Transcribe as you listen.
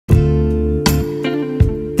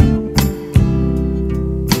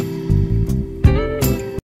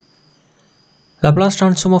Laplace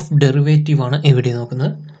transform of derivative ആണ് ഇവിടെ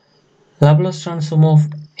നോക്കുന്നത്. Laplace transform of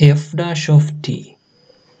f dash of t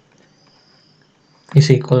is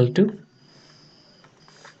equal to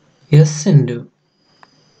s into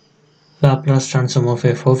Laplace transform of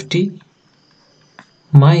f of t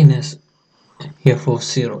minus f of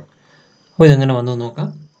 0. അപ്പോൾ ഇതെങ്ങനെ വന്നു നോക്കാം.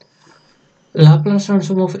 Laplace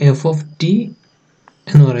transform of f of t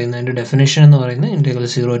എന്ന് പറയുന്ന അതിൻ്റെ ഡെഫിനിഷൻ എന്ന് പറയുന്നത് integral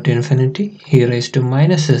 0 to infinity e raised to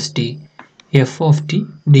minus st f of t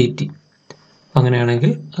dt.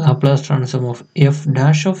 അങ്ങനെയാണെങ്കിൽ Laplace transform of F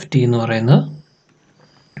dash of T എന്ന് പറയുന്നത്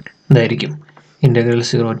ഇതായിരിക്കും integral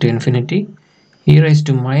 0 to infinity e raised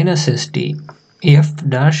to minus st F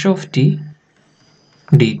dash of T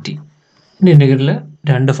D T. ഇതിൻ്റെ ഇൻ്റഗ്രലിൽ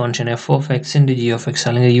രണ്ട് function F of X into G of X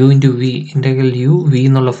അല്ലെങ്കിൽ U into V integral U V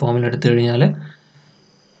എന്നുള്ള ഫോമിൽ എടുത്തു കഴിഞ്ഞാൽ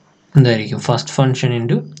എന്തായിരിക്കും first function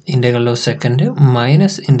into integral of second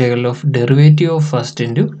minus integral of derivative of first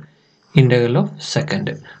into integral of second.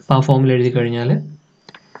 അപ്പോൾ ആ ഫോമിൽ എഴുതി കഴിഞ്ഞാൽ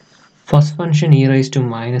first function E raise to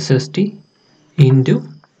minus S T into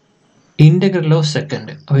integral of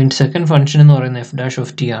second. അപ്പോൾ സെക്കൻഡ് ഫംഗ്ഷൻ എന്ന് പറയുന്നത് എഫ് ഡാഷ്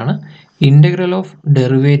ഓഫ് ടി ആണ്. Integral of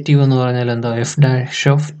derivative എന്ന് പറഞ്ഞാൽ എന്താ F dash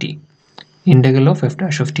of T. Integral of F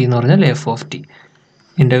dash of T എന്ന് പറഞ്ഞാൽ F of T.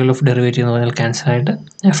 Integral of derivative എന്ന് പറഞ്ഞാൽ ക്യാൻസൽ ആയിട്ട്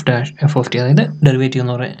എഫ് ഓഫ് ടി. അതായത് ഡെറിവേറ്റീവ്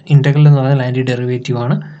എന്ന് പറയുന്നത് ഇൻ്റഗ്രൽ എന്ന് പറഞ്ഞാൽ ആൻറ്റി ഡെറിവേറ്റീവ്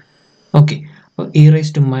ആണ്. ഓക്കെ, അപ്പോൾ E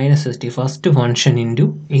raise to minus S T first function into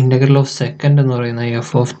integral of second എന്ന് പറയുന്ന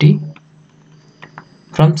F of T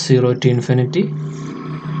from 0 to infinity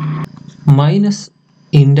minus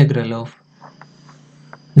integral of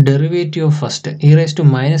derivative of first E raise to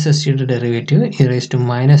minus S ടിയുടെ derivative E raise to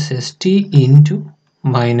minus S T into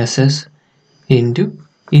minus S into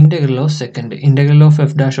integral of second. Integral of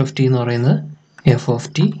F dash of T എന്ന് പറയുന്നത് F of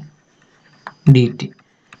T D T.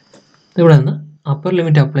 ഇവിടെ നിന്ന് upper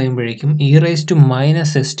limit apply ചെയ്യുമ്പോഴേക്കും E raise to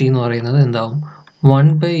minus S T എന്ന് പറയുന്നത് എന്താവും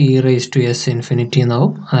 1 E raise to S infinity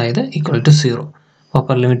എന്നാവും, അതായത് ഈക്വൽ ടു 0.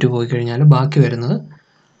 അപ്പർ ലിമിറ്റ് പോയി കഴിഞ്ഞാൽ ബാക്കി വരുന്നത്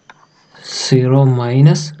 0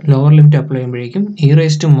 മൈനസ് ലോവർ ലിമിറ്റ് അപ്ലൈ ചെയ്യുമ്പോഴേക്കും E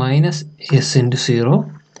raise to minus S into 0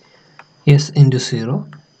 S into 0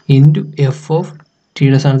 into F of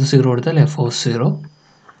ടിയുടെ സ്ഥാനത്ത് 0 കൊടുത്താൽ എഫ് ഓഫ് 0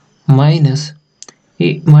 മൈനസ് ഈ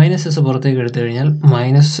മൈനസ് എസ് പുറത്തേക്ക് എടുത്തു കഴിഞ്ഞാൽ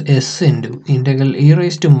minus S into integral E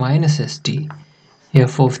raise to minus S T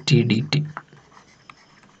F of T D T.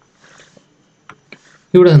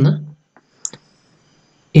 ഇവിടെ നിന്ന്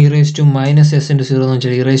E raise to minus S into 0 എന്ന്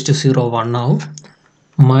വെച്ചാൽ ഇ റൈസ് ടു 0 1 ആവും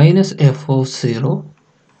minus F of 0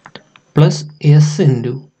 plus S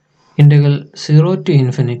into integral 0 to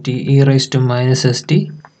infinity E raise to minus S T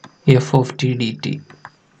F of T D T.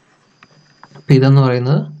 അപ്പോൾ ഇതെന്ന്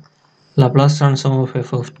പറയുന്നത് Laplace transform of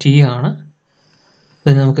F of T ആണ്.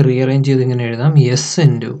 ഇത് നമുക്ക് rearrange ചെയ്ത് ഇങ്ങനെ എഴുതാം S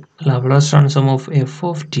into Laplace transform of F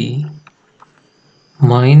of T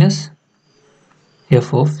minus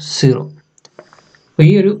F of 0. അപ്പോൾ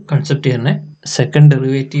ഈ ഒരു കൺസെപ്റ്റ് തന്നെ സെക്കൻഡ്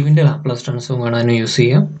ഡെറിവേറ്റീവിൻ്റെ ലാപ്ലേസ് ട്രാൻസ്ഫോം കാണാനും യൂസ്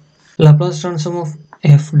ചെയ്യാം. Laplace transform of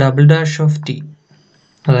F double dash of T,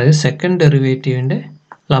 അതായത് സെക്കൻഡ് ഡെറിവേറ്റീവിൻ്റെ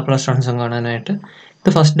ലാപ്ലേസ് ട്രാൻസ്ഫോം കാണാനായിട്ട് ഇത്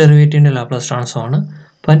ഫസ്റ്റ് ഡെറിവേറ്റീവിൻ്റെ ലാപ്ലേസ് ട്രാൻസ്ഫോം ആണ്.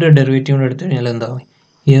 അപ്പോൾ അതിൻ്റെ ഡെറിവേറ്റീവിൻ്റെ എടുത്തു കഴിഞ്ഞാൽ എന്താവും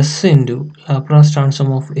S into Laplace transform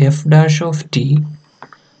of F dash of T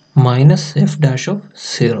minus F dash of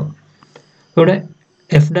 0. ഇവിടെ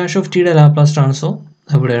എഫ് ഡാഷ് ഓഫ് ടിയുടെ ലാപ്ലേസ് ട്രാൻസ്ഫോം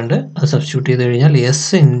ഇവിടെയുണ്ട്, അത് സബ്സ്റ്റിറ്റ്യൂട്ട് ചെയ്ത് കഴിഞ്ഞാൽ S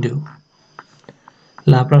into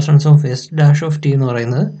Laplace transform of S dash of T എന്ന്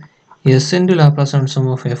പറയുന്നത് S into Laplace transform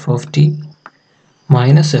of F of T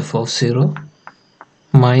minus F of 0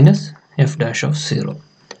 minus F dash of 0.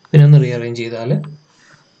 പിന്നെ ഒന്ന് റീഅറേഞ്ച് ചെയ്താൽ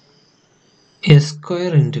S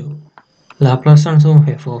square into Laplace transform of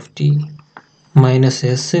f of t minus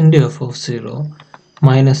s into f of 0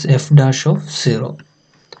 minus f dash of 0.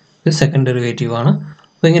 ഇത് second derivative ആണ്.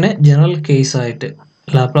 അപ്പോൾ ഇങ്ങനെ general case ആയിട്ട്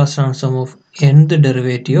Laplace transform of nth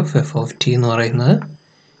derivative of F of T എന്ന് പറയുന്നത്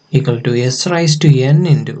equal to S raise to N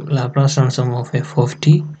into Laplace transform of F of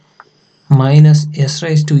T minus S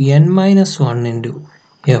raise to N minus 1 into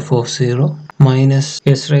F of 0 minus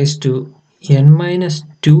S raise to N minus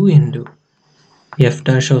 2 into F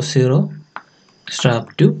dash of 0 up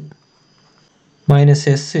to minus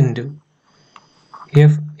s into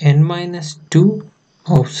f n minus 2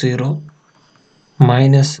 of 0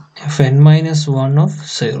 minus f n minus 1 of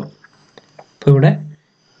 0. അപ്പോൾ ഇവിടെ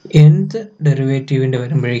nth ഡെറിവേറ്റീവിൻ്റെ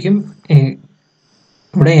വരുമ്പോഴേക്കും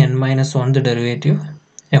ഇവിടെ n minus 1th derivative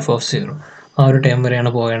F of 0 ആ ഒരു time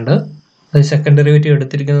വരെയാണ് പോകേണ്ടത്. അത് second derivative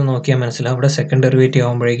എടുത്തിരിക്കുന്നത് നോക്കിയാൽ മനസ്സിലാവും. ഇവിടെ സെക്കൻഡ് ഡെറിവേറ്റീവ്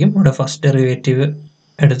ആകുമ്പോഴേക്കും ഇവിടെ ഫസ്റ്റ് ഡെറിവേറ്റീവ്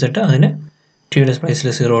എടുത്തിട്ട് അതിന് ടിയുടെ സ്പേസിൽ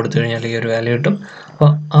 0 കൊടുത്തു കഴിഞ്ഞാൽ ഈ ഒരു വാല്യൂ കിട്ടും. അപ്പോൾ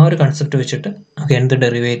ആ ഒരു കൺസെപ്റ്റ് വെച്ചിട്ട് നമുക്ക് nth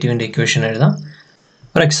ഡെറിവേറ്റീവിൻ്റെ ഇക്വേഷൻ എഴുതാം.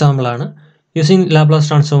 ഫോർ എക്സാമ്പിൾ ആണ് using Laplace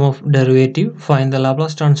transform of derivative find the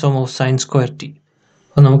Laplace transform of sine square T.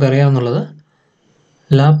 അപ്പോൾ നമുക്കറിയാവുന്നുള്ളത്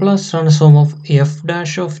Laplace transform of f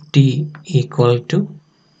dash of t equal to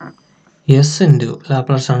s into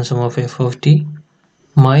Laplace transform of f of t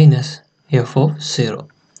minus f of 0.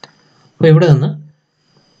 അപ്പോൾ ഇവിടെ നിന്ന്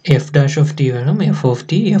F dash of T വേണം, F of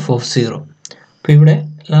T, F of 0. അപ്പോൾ ഇവിടെ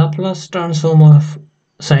Laplace transform of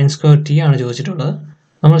sine square T ആണ് ചോദിച്ചിട്ടുള്ളത്.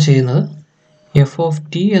 നമ്മൾ ചെയ്യുന്നത് എഫ് ഓഫ്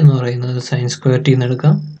ടി എന്ന് പറയുന്നത് സൈൻ സ്ക്വയർ ടി എന്ന്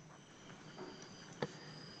എടുക്കാം.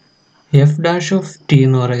 എഫ് ഡാഷ് ഓഫ് ടി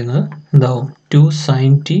എന്ന് പറയുന്നത് എന്താവും? 2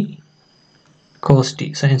 sine t cos T.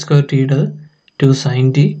 Sine square ടിയുടെ 2 സൈൻ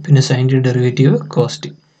ടി, പിന്നെ sine t derivative cos T.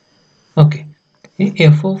 Okay, ഈ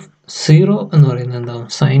എഫ് ഓഫ് 0 എന്ന് പറയുന്നത് എന്താവും?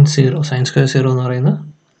 സൈൻ 0, സൈൻ സ്ക്വയർ 0 എന്ന് പറയുന്നത്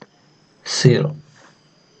 0.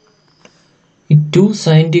 ഈ 2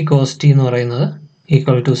 സൈൻ ടി കോസ് ടി എന്ന് പറയുന്നത്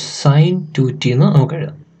ഈക്വൽ ടു സൈൻ 2t എന്ന് നമുക്ക്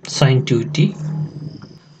എഴുതാം. Sign 2t.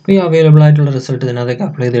 ഈ അവൈലബിൾ ആയിട്ടുള്ള റിസൾട്ട് ഇതിനകത്തേക്ക്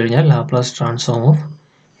അപ്ലൈ ചെയ്ത് കഴിഞ്ഞാൽ Laplace transform of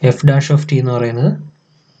F dash of T എന്ന് പറയുന്നത്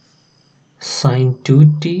sign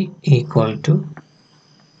 2t equal to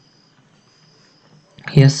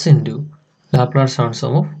S into Laplace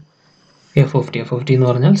transform of F of T. F of T എന്ന്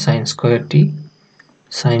പറഞ്ഞാൽ sine square T,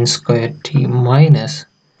 sine square T minus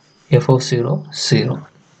F of 0 0.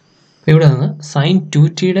 ഇവിടെ നിന്ന് sign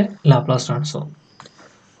 2tയുടെ Laplace transform.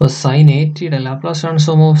 അപ്പോൾ sign 80യുടെ Laplace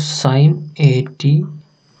transform of sine 80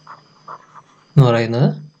 എന്ന് പറയുന്നത്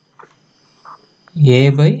A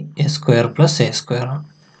by A square plus A square ആണ്.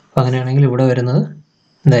 അപ്പോൾ അങ്ങനെയാണെങ്കിൽ ഇവിടെ വരുന്നത്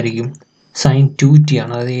എന്തായിരിക്കും? സൈൻ 2t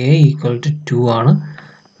ആണ്. അതായത് എ ഈക്വൽ ടു 2 ആണ്.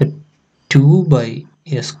 2 by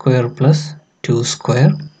A square plus 2 square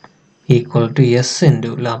equal to S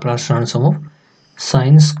into Laplace transform of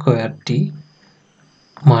sine square T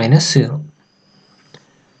minus 0.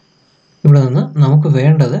 ഇവിടെ നിന്ന് നമുക്ക്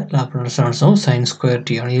വേണ്ടത് Laplace transform sine square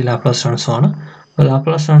T ആണ്. ഈ ലാപ്ലാസ് ട്രാൻസ്ഫോം ആണ്. അപ്പോൾ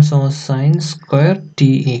Laplace transform sine square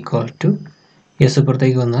T equal to S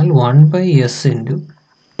ഇപ്പുറത്തേക്ക് വന്നാൽ 1 by S into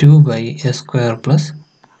 2 by S square plus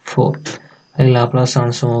 4. അതിൽ Laplace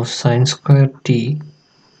transform of sine square T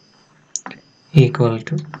equal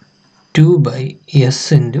to 2 by S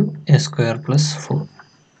into S square plus 4.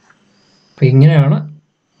 അപ്പോൾ ഇങ്ങനെയാണ്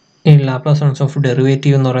ഈ Laplace transform of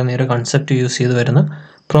derivative എന്ന് പറയുന്ന ഒരു concept use ചെയ്ത് വരുന്ന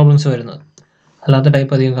പ്രോബ്ലംസ് വരുന്നത്. അല്ലാത്ത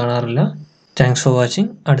ടൈപ്പ് അധികം കാണാറില്ല. Thanks for watching.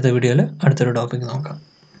 അടുത്ത വീഡിയോയിൽ അടുത്തൊരു ടോപ്പിക് നോക്കാം.